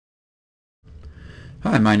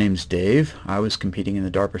Hi, my name's Dave. I was competing in the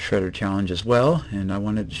DARPA Shredder Challenge as well, and I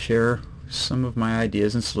wanted to share some of my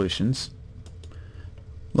ideas and solutions.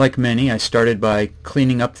 Like many, I started by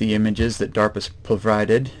cleaning up the images that DARPA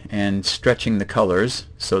provided and stretching the colors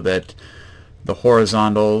so that the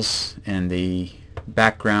horizontals and the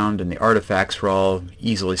background and the artifacts were all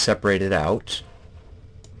easily separated out.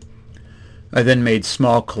 I then made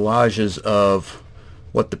small collages of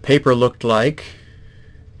what the paper looked like,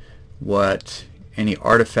 what any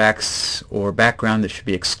artifacts or background that should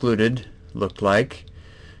be excluded looked like,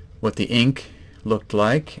 what the ink looked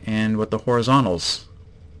like, and what the horizontals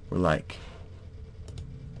were like.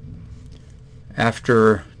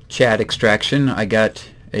 After CAD extraction, I got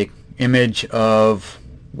an image of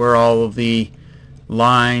where all of the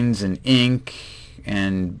lines and ink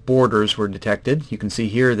and borders were detected. You can see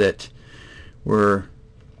here that we're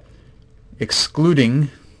excluding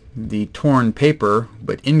the torn paper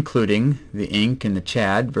but including the ink and the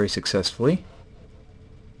CAD very successfully.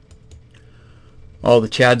 All the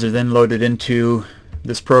CADs are then loaded into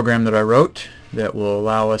this program that I wrote that will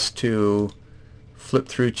allow us to flip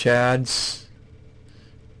through CADs,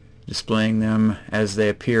 displaying them as they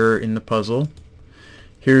appear in the puzzle.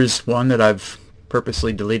 Here's one that I've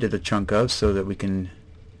purposely deleted a chunk of so that we can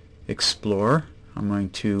explore. I'm going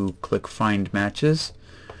to click Find Matches,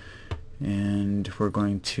 and we're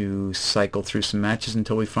going to cycle through some matches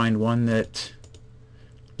until we find one that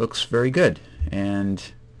looks very good. And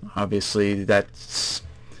obviously that's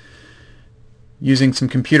using some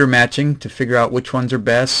computer matching to figure out which ones are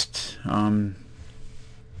best,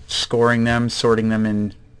 scoring them, sorting them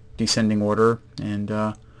in descending order, and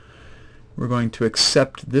we're going to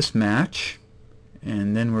accept this match,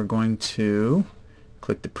 and then we're going to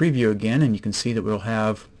click the preview again, and you can see that we'll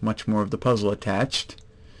have much more of the puzzle attached.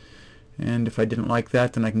 And if I didn't like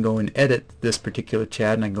that, then I can go and edit this particular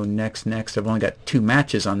CAD, and I can go next, next. I've only got 2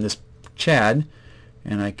 matches on this CAD,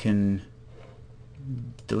 and I can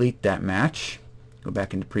delete that match, go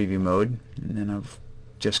back into preview mode, and then I've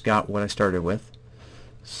just got what I started with.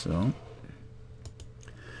 So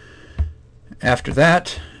after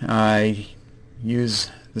that, I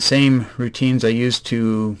use the same routines I used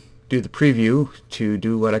to do the preview to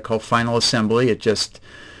do what I call final assembly. It just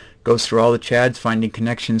goes through all the CADs, finding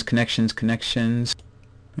connections,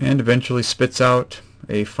 and eventually spits out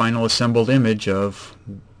a final assembled image of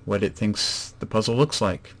what it thinks the puzzle looks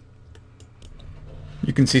like.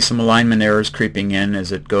 You can see some alignment errors creeping in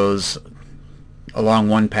as it goes along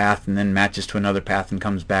one path and then matches to another path and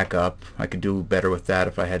comes back up. I could do better with that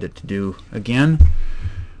if I had it to do again.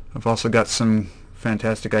 I've also got some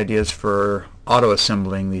fantastic ideas for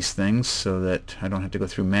auto-assembling these things so that I don't have to go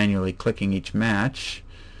through manually clicking each match.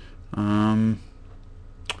 But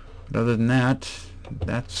other than that,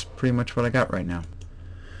 that's pretty much what I got right now.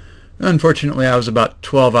 Unfortunately, I was about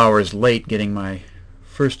 12 hours late getting my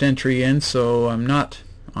first entry in, so I'm not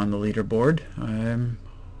on the leaderboard. I'm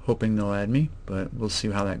hoping they'll add me, but we'll see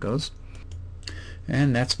how that goes.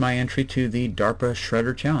 And that's my entry to the DARPA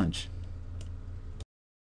Shredder Challenge.